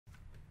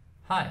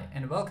Hi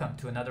and welcome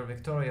to another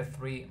Victoria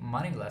 3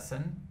 modding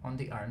lesson on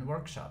the Iron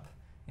Workshop.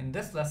 In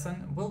this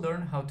lesson we'll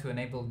learn how to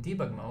enable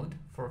debug mode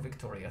for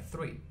Victoria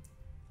 3.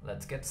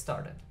 Let's get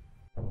started.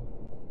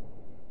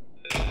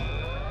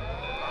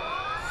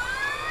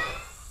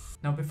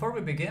 Now before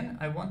we begin,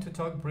 I want to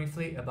talk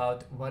briefly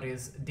about what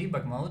is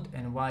debug mode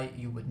and why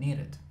you would need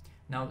it.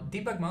 Now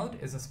debug mode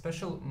is a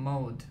special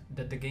mode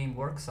that the game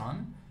works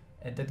on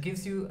that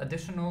gives you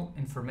additional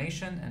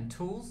information and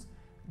tools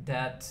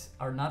that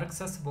are not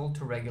accessible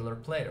to regular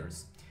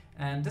players.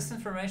 And this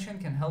information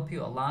can help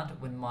you a lot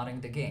when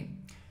modding the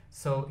game.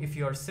 So if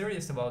you are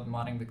serious about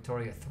modding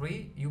Victoria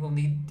 3, you will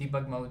need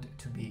debug mode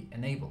to be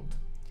enabled.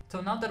 So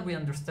now that we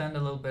understand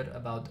a little bit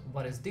about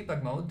what is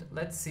debug mode,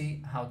 let's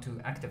see how to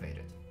activate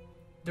it.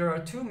 There are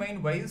two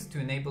main ways to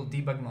enable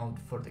debug mode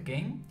for the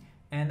game,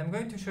 and I'm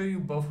going to show you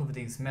both of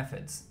these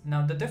methods.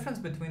 Now the difference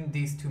between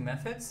these two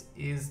methods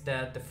is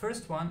that the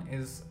first one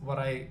is what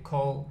I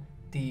call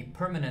the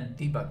permanent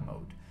debug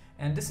mode.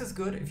 And this is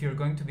good if you're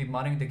going to be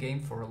modding the game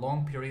for a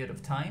long period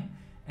of time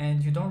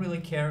and you don't really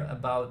care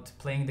about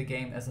playing the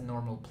game as a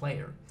normal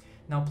player.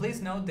 Now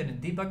please note that in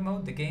debug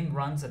mode the game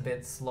runs a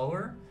bit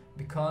slower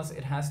because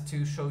it has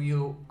to show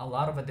you a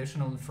lot of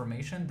additional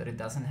information that it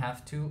doesn't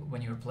have to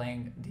when you're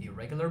playing the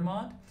regular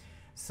mod.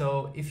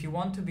 So if you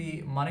want to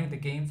be modding the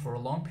game for a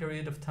long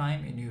period of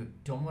time and you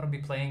don't want to be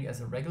playing as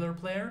a regular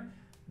player,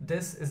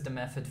 this is the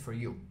method for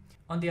you.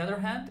 On the other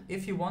hand,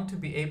 if you want to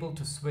be able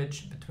to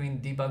switch between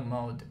debug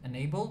mode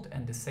enabled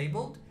and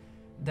disabled,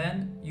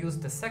 then use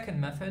the second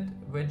method,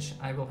 which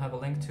I will have a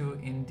link to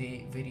in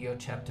the video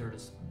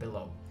chapters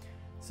below.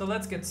 So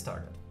let's get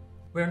started.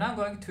 We're now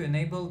going to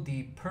enable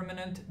the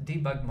permanent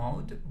debug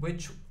mode,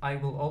 which I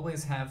will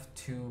always have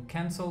to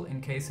cancel in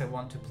case I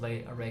want to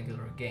play a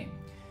regular game.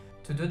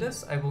 To do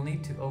this, I will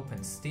need to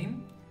open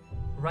Steam,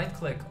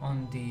 right-click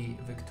on the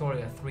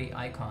Victoria 3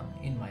 icon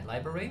in my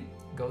library,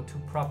 go to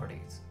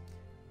Properties.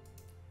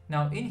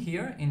 Now in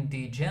here, in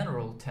the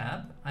General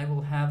tab, I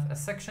will have a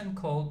section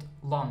called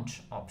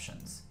Launch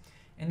Options.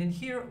 And in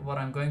here, what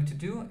I'm going to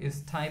do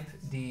is type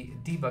the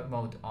debug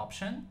mode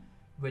option,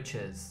 which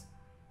is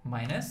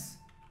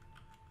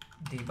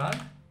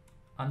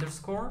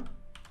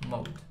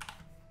 -debug_mode.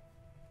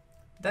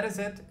 That is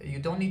it. You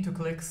don't need to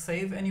click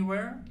save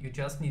anywhere. You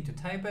just need to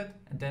type it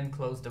and then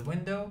close the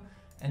window.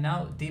 And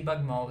now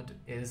debug mode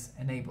is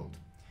enabled.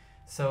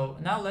 So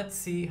now let's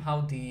see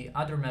how the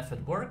other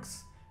method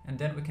works. And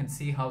then we can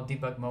see how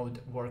debug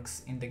mode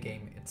works in the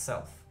game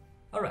itself.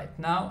 Alright,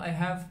 now I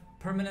have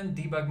permanent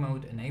debug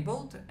mode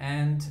enabled,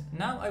 and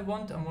now I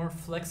want a more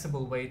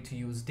flexible way to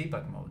use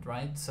debug mode,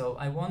 right? So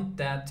I want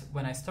that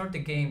when I start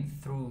the game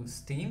through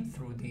Steam,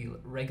 through the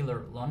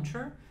regular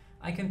launcher,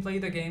 I can play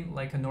the game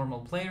like a normal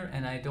player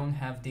and I don't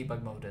have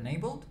debug mode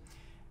enabled.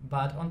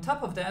 But on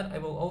top of that, I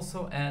will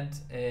also add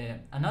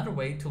another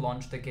way to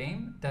launch the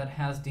game that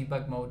has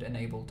debug mode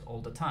enabled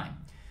all the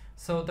time.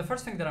 So the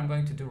first thing that I'm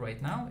going to do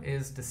right now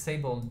is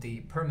disable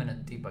the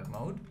permanent debug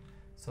mode.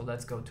 So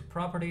let's go to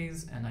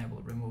Properties and I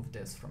will remove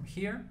this from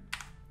here.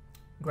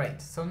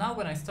 Great, so now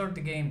when I start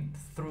the game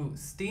through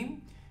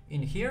Steam,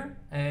 in here,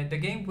 the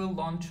game will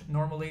launch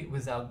normally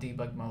without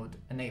debug mode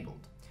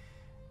enabled.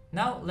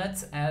 Now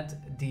let's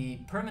add the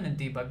permanent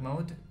debug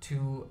mode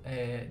to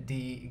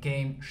the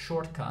game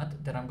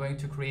shortcut that I'm going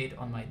to create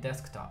on my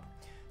desktop.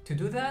 To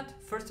do that,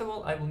 first of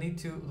all, I will need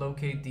to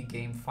locate the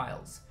game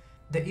files.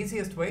 The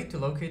easiest way to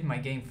locate my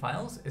game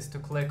files is to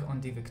click on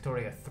the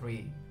Victoria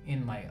 3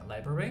 in my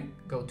library,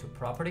 go to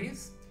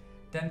Properties,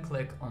 then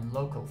click on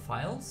Local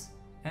Files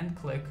and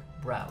click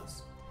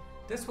Browse.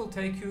 This will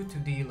take you to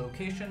the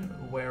location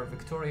where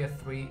Victoria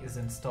 3 is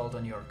installed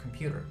on your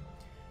computer.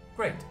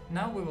 Great,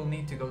 now we will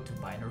need to go to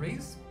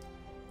Binaries,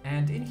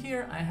 and in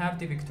here I have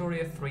the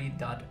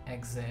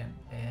victoria3.exe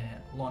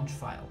launch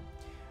file.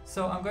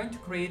 So I'm going to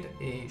create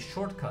a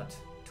shortcut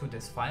to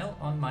this file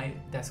on my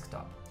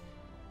desktop.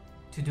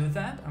 To do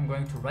that, I'm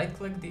going to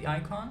right-click the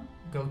icon,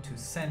 go to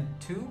Send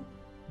to,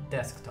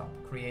 Desktop,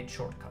 Create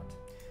Shortcut.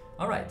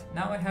 Alright,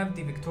 now I have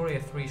the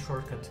Victoria 3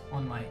 shortcut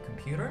on my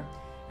computer,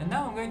 and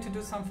now I'm going to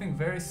do something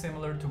very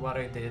similar to what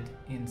I did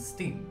in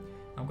Steam.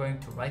 I'm going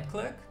to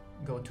right-click,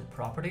 go to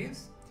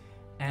Properties,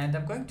 and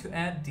I'm going to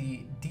add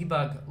the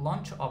Debug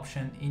Launch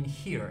option in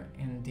here,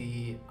 in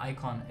the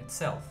icon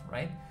itself,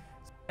 right?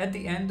 At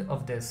the end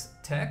of this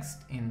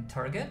text in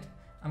Target,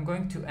 I'm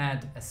going to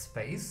add a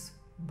space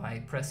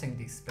by pressing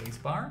the space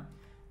bar.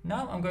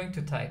 Now I'm going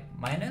to type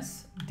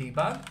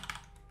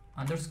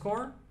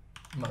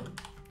 -debug_mode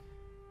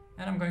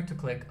and I'm going to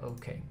click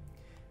OK.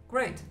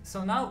 Great,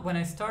 so now when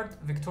I start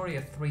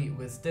Victoria 3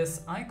 with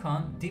this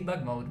icon,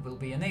 debug mode will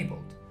be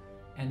enabled.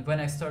 And when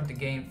I start the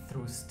game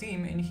through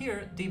Steam in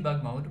here,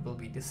 debug mode will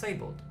be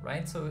disabled,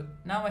 right? So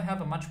now I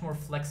have a much more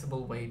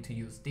flexible way to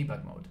use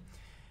debug mode.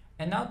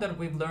 And now that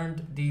we've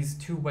learned these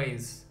two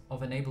ways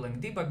of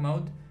enabling debug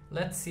mode,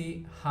 let's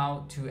see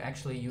how to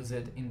actually use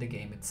it in the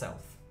game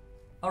itself.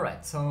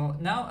 Alright, so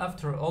now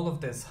after all of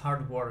this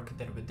hard work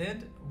that we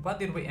did, what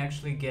did we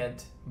actually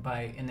get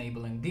by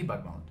enabling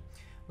debug mode?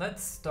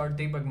 Let's start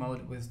debug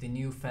mode with the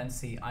new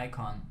fancy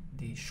icon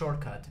the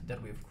shortcut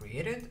that we've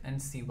created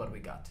and see what we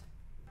got.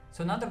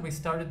 So now that we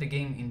started the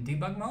game in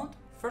debug mode,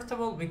 first of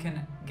all, we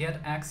can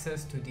get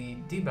access to the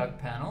debug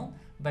panel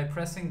by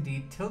pressing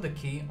the tilde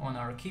key on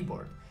our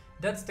keyboard.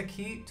 That's the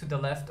key to the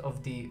left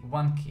of the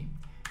 1 key.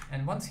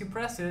 And once you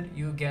press it,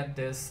 you get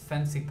this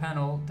fancy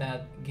panel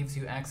that gives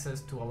you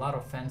access to a lot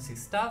of fancy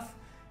stuff.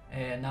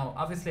 Now,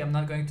 obviously, I'm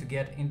not going to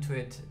get into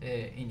it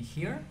in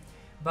here,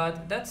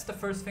 but that's the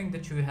first thing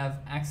that you have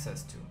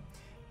access to.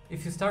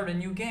 If you start a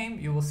new game,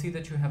 you will see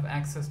that you have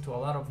access to a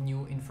lot of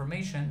new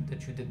information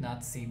that you did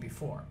not see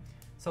before.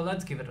 So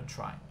let's give it a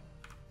try.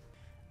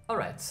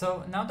 Alright,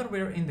 so now that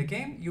we're in the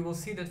game, you will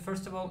see that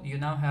first of all, you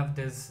now have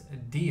this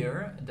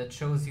deer that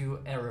shows you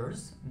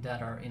errors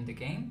that are in the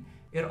game.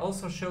 It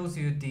also shows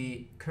you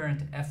the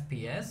current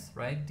FPS,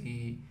 right?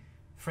 The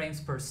frames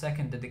per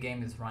second that the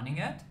game is running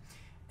at.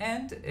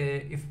 And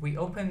if we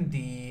open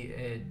the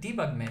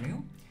debug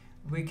menu,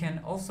 we can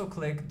also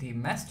click the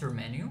master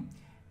menu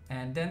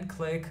and then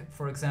click,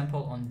 for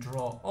example, on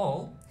draw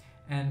all.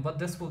 And what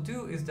this will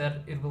do is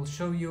that it will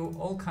show you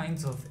all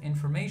kinds of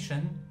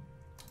information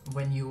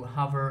when you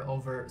hover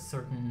over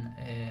certain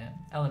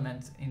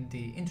elements in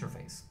the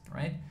interface,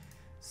 right?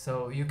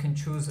 So you can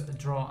choose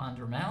draw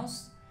under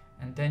mouse,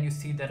 and then you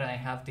see that I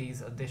have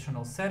these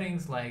additional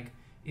settings like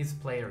is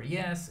player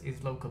yes,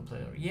 is local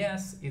player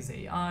yes, is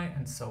AI,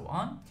 and so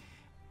on.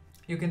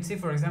 You can see,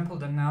 for example,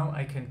 that now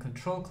I can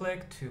control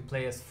click to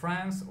play as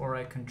France, or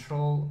I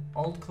control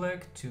alt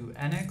click to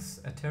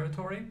annex a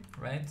territory,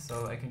 right?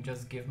 So I can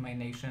just give my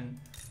nation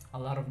a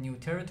lot of new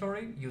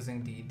territory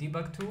using the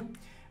debug tool,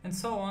 and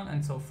so on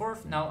and so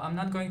forth. Now, I'm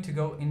not going to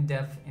go in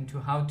depth into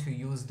how to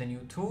use the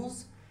new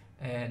tools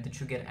that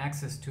you get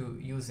access to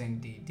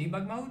using the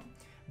debug mode,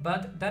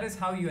 but that is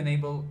how you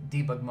enable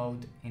debug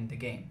mode in the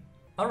game.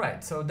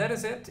 Alright, so that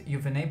is it.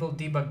 You've enabled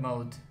debug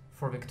mode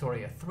for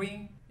Victoria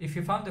 3. If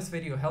you found this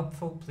video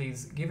helpful,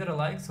 please give it a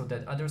like so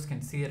that others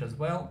can see it as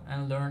well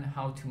and learn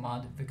how to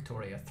mod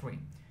Victoria 3.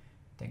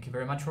 Thank you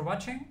very much for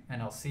watching,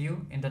 and I'll see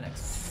you in the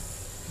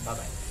next one.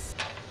 Bye bye.